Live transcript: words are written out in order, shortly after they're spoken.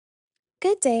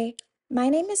Good day. My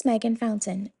name is Meghyn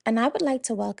Fountain, and I would like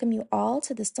to welcome you all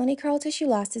to the Stony Coral Tissue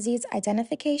Loss Disease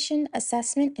Identification,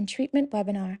 Assessment, and Treatment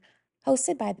webinar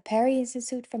hosted by the Perry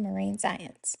Institute for Marine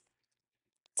Science.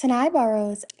 Teni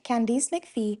Burrows, Kandize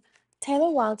McPhee,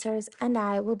 Taylor Walters, and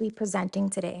I will be presenting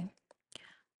today.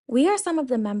 We are some of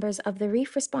the members of the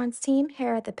Reef Response Team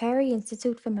here at the Perry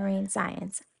Institute for Marine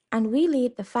Science, and we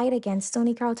lead the fight against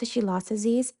Stony Coral Tissue Loss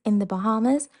Disease in the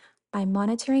Bahamas by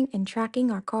monitoring and tracking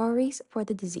our coral reefs for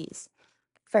the disease.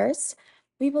 First,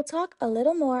 we will talk a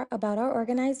little more about our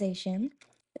organization,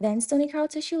 then Stony Coral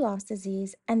Tissue Loss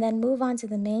Disease, and then move on to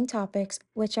the main topics,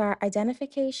 which are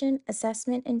identification,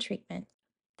 assessment, and treatment.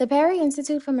 The Perry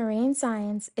Institute for Marine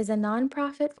Science is a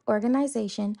nonprofit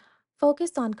organization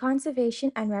focused on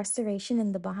conservation and restoration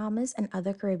in the Bahamas and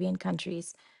other Caribbean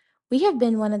countries. We have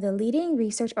been one of the leading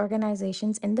research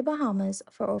organizations in the Bahamas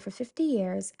for over 50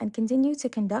 years and continue to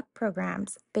conduct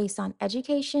programs based on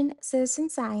education, citizen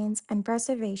science, and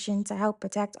preservation to help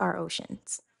protect our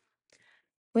oceans.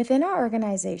 Within our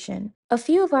organization, a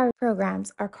few of our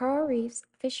programs are coral reefs,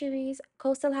 fisheries,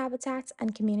 coastal habitats,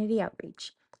 and community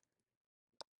outreach.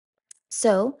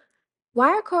 So, why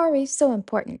are coral reefs so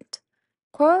important?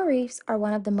 Coral reefs are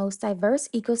one of the most diverse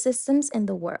ecosystems in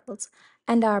the world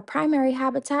and are a primary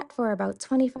habitat for about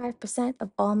 25%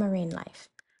 of all marine life.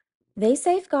 They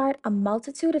safeguard a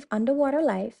multitude of underwater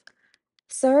life,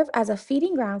 serve as a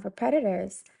feeding ground for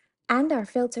predators, and are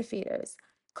filter feeders,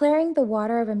 clearing the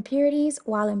water of impurities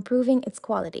while improving its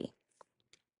quality.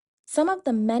 Some of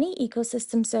the many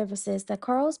ecosystem services that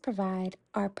corals provide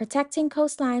are protecting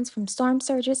coastlines from storm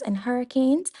surges and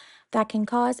hurricanes that can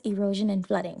cause erosion and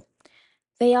flooding.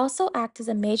 They also act as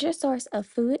a major source of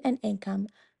food and income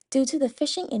due to the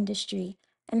fishing industry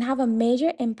and have a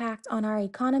major impact on our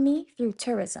economy through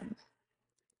tourism.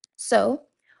 So,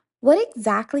 what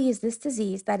exactly is this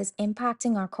disease that is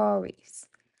impacting our coral reefs?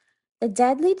 The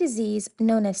deadly disease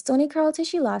known as Stony Coral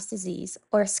Tissue Loss Disease,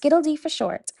 or SCITLD for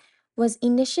short, was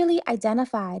initially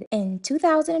identified in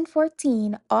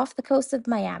 2014 off the coast of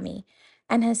Miami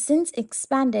and has since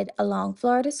expanded along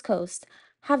Florida's coast,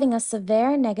 having a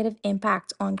severe negative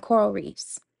impact on coral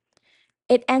reefs.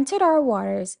 It entered our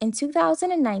waters in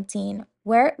 2019,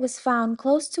 where it was found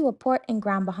close to a port in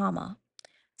Grand Bahama.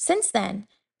 Since then,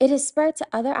 it has spread to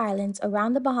other islands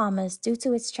around the Bahamas due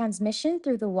to its transmission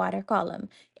through the water column,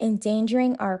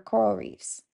 endangering our coral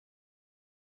reefs.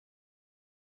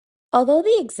 Although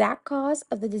the exact cause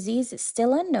of the disease is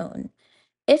still unknown,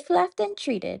 if left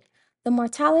untreated, the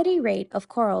mortality rate of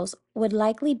corals would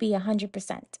likely be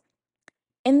 100%.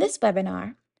 In this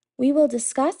webinar, we will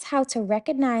discuss how to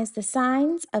recognize the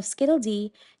signs of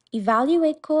SCITLD,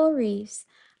 evaluate coral reefs,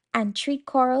 and treat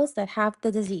corals that have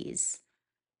the disease.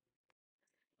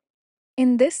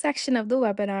 In this section of the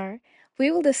webinar, we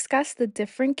will discuss the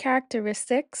different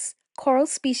characteristics, coral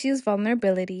species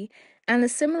vulnerability, and the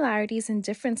similarities and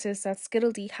differences that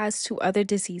SCITLD has to other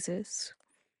diseases.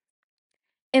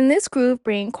 In this groove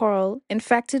brain coral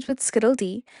infected with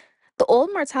SCITLD, the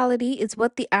old mortality is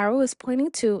what the arrow is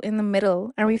pointing to in the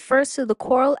middle and refers to the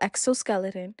coral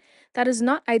exoskeleton that is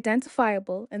not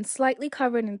identifiable and slightly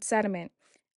covered in sediment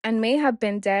and may have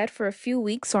been dead for a few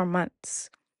weeks or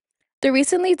months. The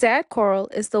recently dead coral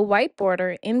is the white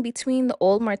border in between the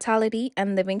old mortality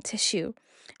and living tissue,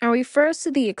 and refers to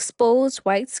the exposed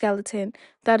white skeleton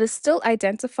that is still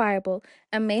identifiable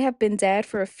and may have been dead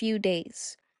for a few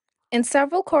days. In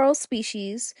several coral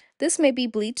species, this may be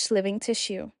bleached living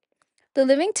tissue. The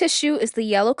living tissue is the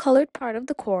yellow-colored part of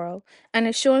the coral and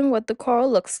is showing what the coral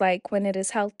looks like when it is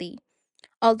healthy.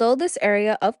 Although this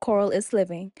area of coral is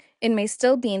living, it may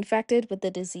still be infected with the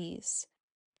disease.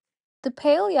 The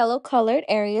pale yellow-colored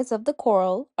areas of the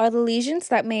coral are the lesions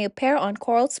that may appear on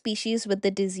coral species with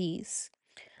the disease.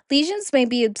 Lesions may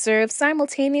be observed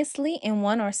simultaneously in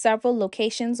one or several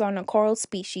locations on a coral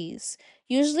species,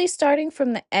 usually starting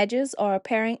from the edges or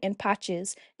appearing in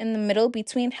patches in the middle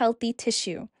between healthy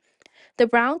tissue. The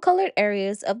brown-colored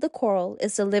areas of the coral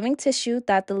is the living tissue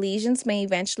that the lesions may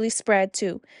eventually spread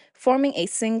to, forming a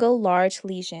single large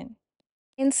lesion.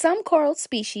 In some coral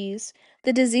species,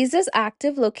 the disease's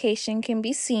active location can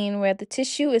be seen where the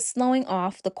tissue is slowing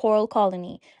off the coral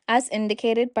colony, as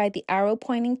indicated by the arrow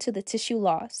pointing to the tissue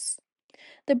loss.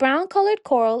 The brown-colored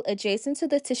coral adjacent to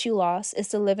the tissue loss is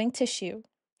the living tissue.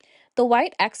 The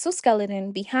white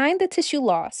exoskeleton behind the tissue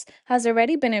loss has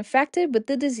already been infected with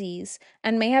the disease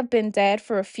and may have been dead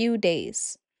for a few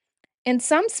days. In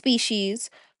some species,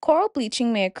 coral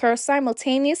bleaching may occur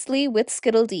simultaneously with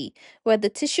SCITLD, where the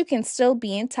tissue can still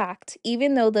be intact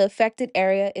even though the affected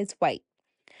area is white.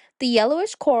 The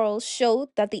yellowish corals show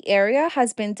that the area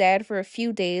has been dead for a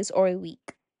few days or a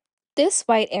week. This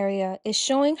white area is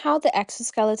showing how the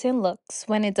exoskeleton looks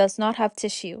when it does not have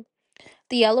tissue.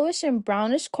 The yellowish and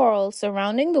brownish coral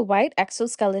surrounding the white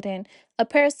exoskeleton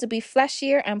appears to be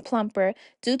fleshier and plumper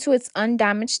due to its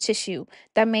undamaged tissue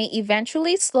that may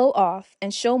eventually slow off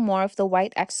and show more of the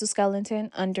white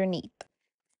exoskeleton underneath.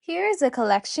 Here is a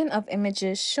collection of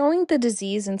images showing the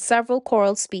disease in several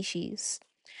coral species.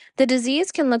 The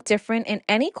disease can look different in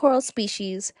any coral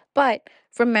species, but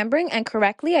remembering and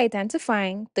correctly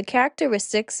identifying the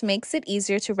characteristics makes it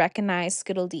easier to recognize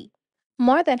Skittle D.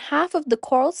 More than half of the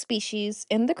coral species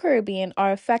in the Caribbean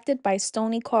are affected by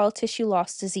stony coral tissue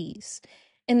loss disease.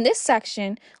 In this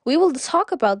section, we will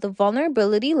talk about the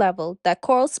vulnerability level that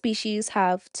coral species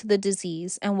have to the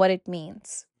disease and what it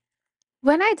means.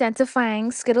 When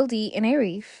identifying Skittle D in a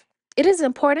reef, it is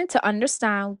important to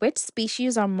understand which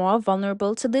species are more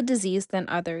vulnerable to the disease than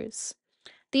others.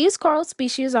 These coral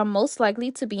species are most likely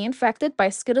to be infected by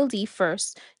Skittle D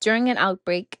first during an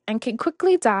outbreak and can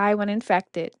quickly die when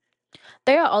infected.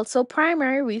 They are also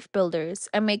primary reef builders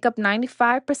and make up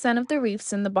 95% of the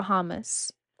reefs in the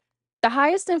Bahamas. The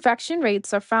highest infection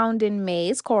rates are found in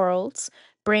maize corals,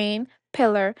 brain,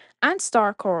 pillar, and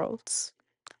star corals.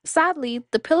 Sadly,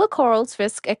 the pillar corals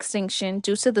risk extinction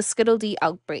due to the Skittle D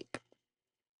outbreak.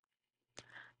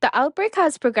 The outbreak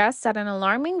has progressed at an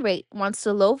alarming rate once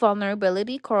the low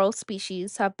vulnerability coral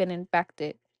species have been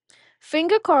infected.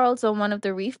 Finger corals are one of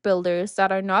the reef builders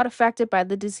that are not affected by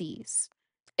the disease.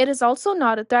 It is also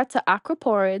not a threat to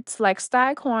acroporids like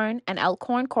staghorn and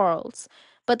elkhorn corals,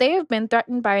 but they have been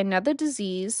threatened by another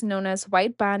disease known as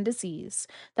white band disease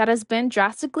that has been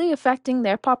drastically affecting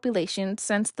their population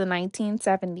since the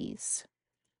 1970s.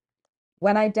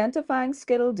 When identifying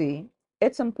Skittle D,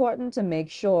 it's important to make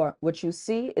sure what you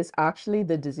see is actually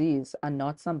the disease and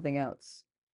not something else.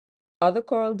 Other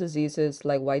coral diseases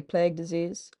like white plague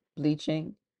disease,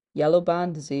 bleaching, yellow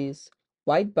band disease,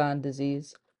 white band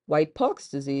disease, white pox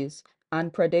disease,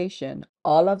 and predation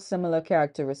all have similar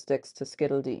characteristics to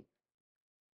Skittle D.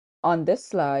 On this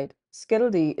slide, Skittle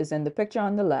D is in the picture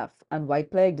on the left and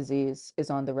white plague disease is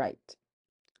on the right.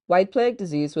 White plague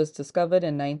disease was discovered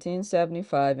in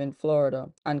 1975 in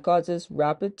Florida and causes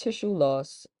rapid tissue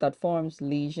loss that forms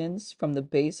lesions from the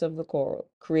base of the coral,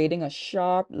 creating a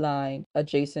sharp line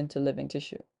adjacent to living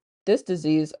tissue. This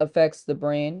disease affects the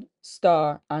brain,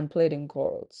 star, and plating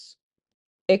corals.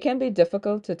 It can be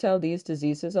difficult to tell these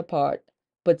diseases apart,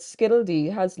 but Skittle D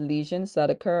has lesions that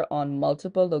occur on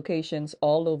multiple locations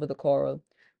all over the coral,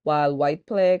 while white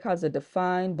plague has a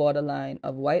defined borderline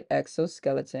of white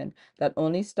exoskeleton that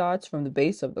only starts from the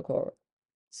base of the coral.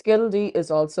 Skittle D is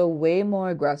also way more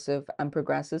aggressive and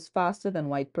progresses faster than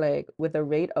white plague with a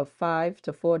rate of 5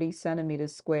 to 40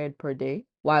 centimeters squared per day,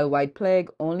 while white plague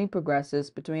only progresses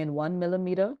between 1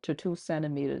 millimeter to 2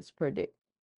 centimeters per day.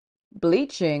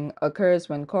 Bleaching occurs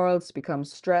when corals become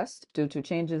stressed due to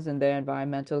changes in their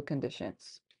environmental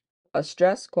conditions. A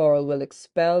stressed coral will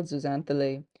expel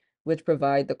zooxanthellae, which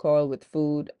provide the coral with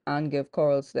food and give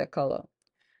corals their color.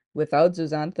 Without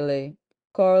zooxanthellae,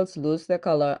 corals lose their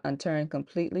color and turn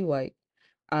completely white,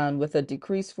 and with a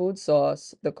decreased food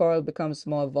source, the coral becomes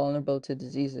more vulnerable to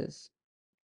diseases.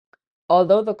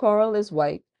 Although the coral is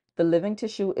white, the living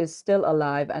tissue is still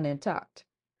alive and intact.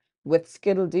 With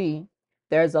Skittle D,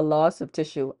 there is a loss of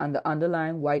tissue and the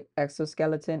underlying white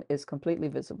exoskeleton is completely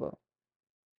visible.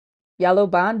 Yellow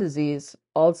band disease,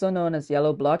 also known as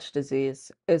yellow blotch disease,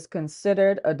 is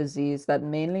considered a disease that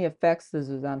mainly affects the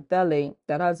zooxanthellae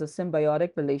that has a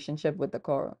symbiotic relationship with the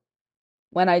coral.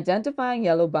 When identifying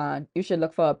yellow band, you should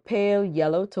look for a pale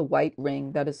yellow to white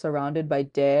ring that is surrounded by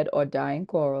dead or dying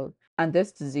coral, and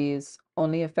this disease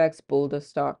only affects boulder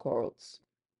star corals.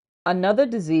 Another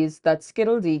disease that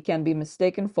Skittle D can be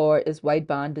mistaken for is white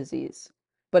band disease.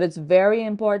 But it's very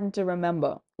important to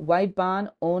remember, white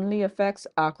band only affects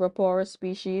acroporous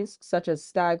species such as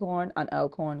staghorn and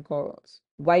elkhorn corals.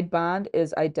 White band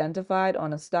is identified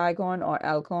on a staghorn or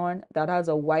elkhorn that has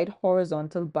a white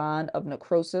horizontal band of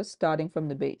necrosis starting from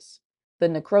the base. The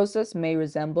necrosis may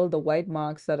resemble the white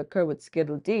marks that occur with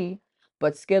Skittle D,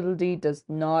 but Skittle D does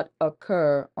not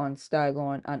occur on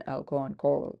staghorn and elkhorn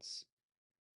corals.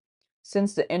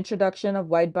 Since the introduction of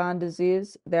white band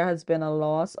disease, there has been a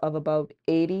loss of about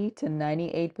 80 to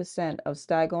 98% of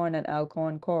staghorn and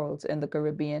elkhorn corals in the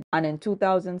Caribbean, and in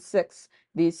 2006,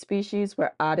 these species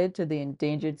were added to the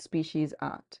Endangered Species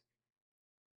Act.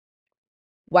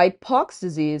 White pox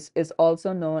disease is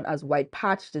also known as white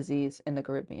patch disease in the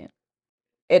Caribbean.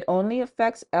 It only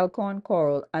affects elkhorn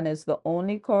coral and is the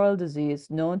only coral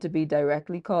disease known to be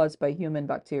directly caused by human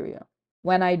bacteria.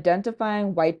 When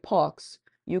identifying white pox,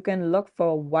 you can look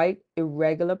for white,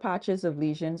 irregular patches of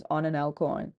lesions on an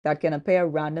elkhorn that can appear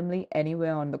randomly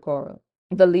anywhere on the coral.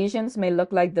 The lesions may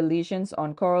look like the lesions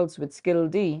on corals with Skittle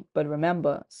D, but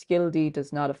remember, Skittle D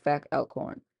does not affect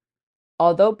elkhorn.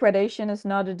 Although predation is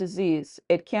not a disease,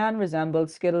 it can resemble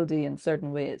Skittle D in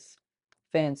certain ways.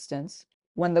 For instance,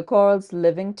 when the coral's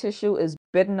living tissue is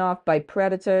bitten off by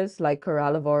predators like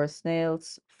corallivorous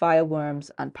snails, fireworms,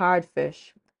 and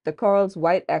parrotfish, the coral's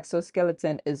white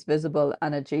exoskeleton is visible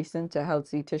and adjacent to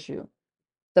healthy tissue.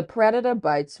 The predator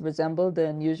bites resemble the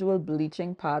unusual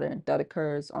bleaching pattern that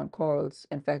occurs on corals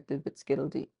infected with Skittle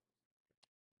D.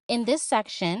 In this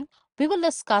section, we will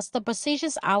discuss the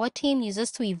procedures our team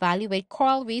uses to evaluate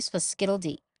coral reefs for Skittle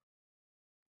D.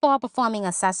 For performing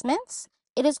assessments,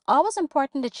 it is always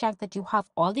important to check that you have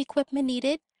all the equipment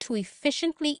needed to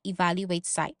efficiently evaluate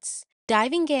sites.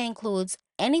 Diving gear includes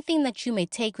anything that you may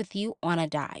take with you on a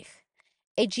dive.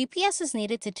 A GPS is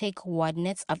needed to take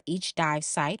coordinates of each dive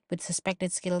site with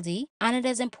suspected Skittle D, and it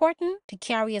is important to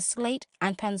carry a slate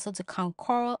and pencil to count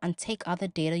coral and take other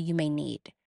data you may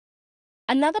need.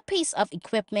 Another piece of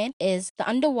equipment is the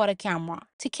underwater camera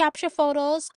to capture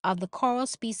photos of the coral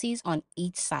species on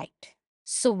each site.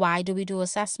 So why do we do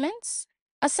assessments?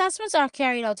 Assessments are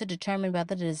carried out to determine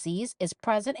whether the disease is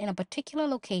present in a particular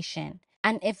location,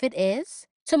 and if it is,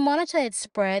 to monitor its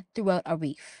spread throughout a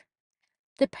reef.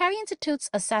 The Perry Institute's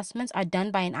assessments are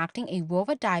done by enacting a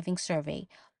rover diving survey,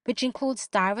 which includes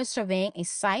divers surveying a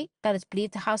site that is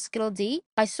believed to have Skittle D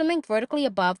by swimming vertically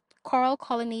above coral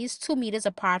colonies 2 meters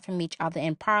apart from each other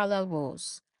in parallel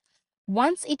rows.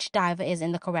 Once each diver is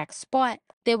in the correct spot,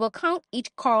 they will count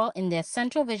each coral in their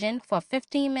central vision for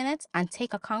 15 minutes and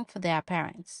take account for their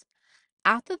appearance.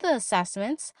 After the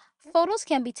assessments, photos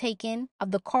can be taken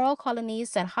of the coral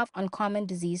colonies that have uncommon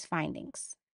disease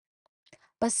findings.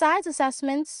 Besides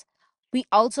assessments, we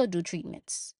also do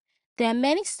treatments. There are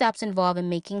many steps involved in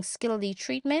making Skittle D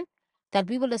treatment that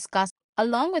we will discuss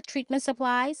along with treatment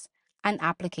supplies and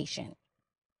application.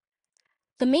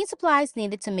 The main supplies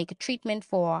needed to make a treatment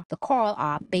for the coral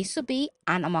are Basil B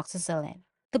and amoxicillin.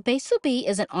 The Basil B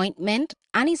is an ointment,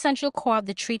 an essential core of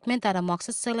the treatment that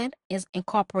amoxicillin is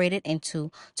incorporated into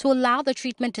to allow the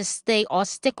treatment to stay or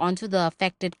stick onto the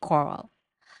affected coral.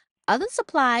 Other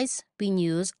supplies being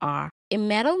used are a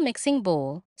metal mixing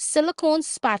bowl, silicone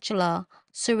spatula,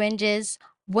 syringes,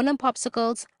 wooden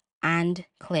popsicles, and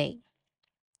clay.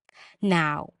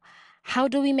 Now, how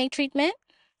do we make treatment?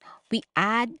 We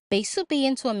add Basil B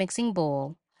into a mixing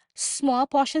bowl. Small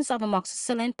portions of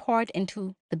amoxicillin poured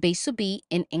into the Basil B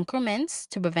in increments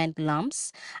to prevent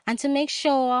lumps and to make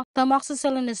sure the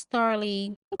amoxicillin is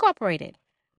thoroughly incorporated.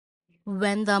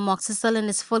 When the amoxicillin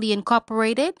is fully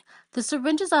incorporated, the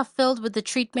syringes are filled with the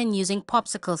treatment using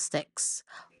popsicle sticks.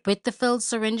 With the filled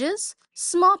syringes,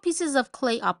 small pieces of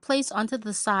clay are placed onto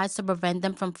the sides to prevent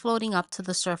them from floating up to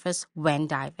the surface when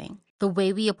diving. The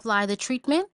way we apply the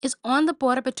treatment is on the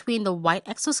border between the white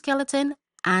exoskeleton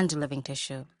and living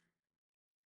tissue.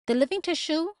 The living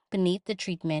tissue beneath the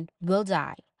treatment will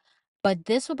die, but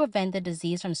this will prevent the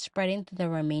disease from spreading to the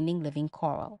remaining living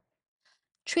coral.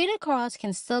 Treated corals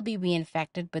can still be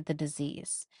reinfected with the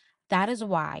disease. That is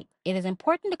why it is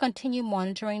important to continue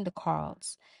monitoring the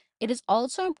corals. It is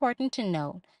also important to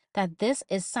note that this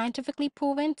is scientifically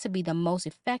proven to be the most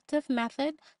effective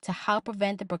method to help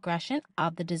prevent the progression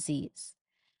of the disease.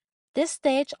 This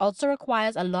stage also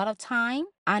requires a lot of time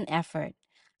and effort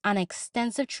and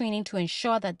extensive training to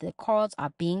ensure that the corals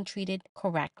are being treated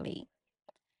correctly.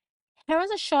 Here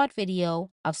is a short video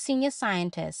of senior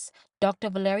scientist Dr.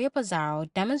 Valeria Pizarro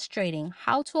demonstrating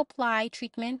how to apply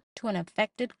treatment to an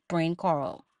affected brain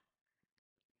coral.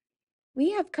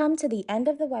 We have come to the end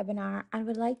of the webinar and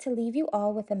would like to leave you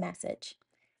all with a message.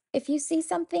 If you see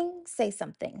something, say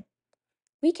something.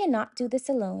 We cannot do this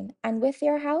alone, and with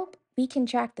your help, we can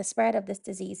track the spread of this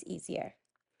disease easier.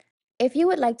 If you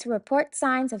would like to report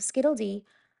signs of Skittle D,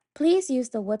 please use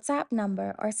the WhatsApp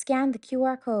number or scan the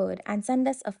QR code and send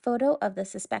us a photo of the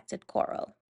suspected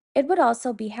coral. It would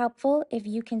also be helpful if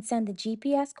you can send the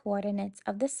GPS coordinates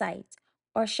of the site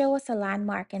or show us a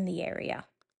landmark in the area.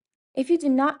 If you do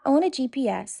not own a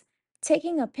GPS,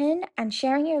 taking a pin and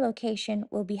sharing your location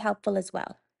will be helpful as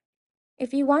well.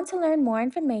 If you want to learn more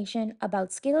information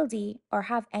about Skittle D or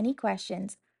have any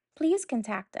questions, please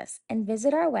contact us and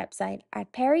visit our website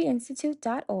at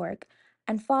perryinstitute.org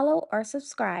and follow or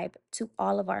subscribe to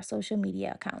all of our social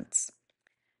media accounts.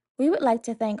 We would like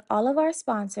to thank all of our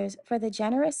sponsors for the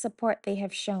generous support they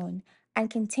have shown and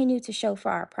continue to show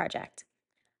for our project.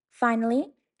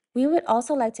 Finally, we would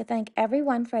also like to thank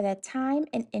everyone for their time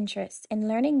and interest in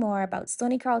learning more about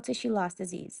stony coral tissue loss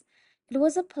disease. It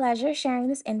was a pleasure sharing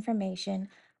this information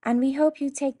And we hope you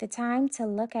take the time to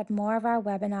look at more of our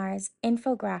webinars,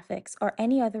 infographics, or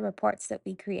any other reports that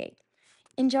we create.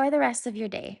 Enjoy the rest of your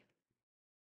day.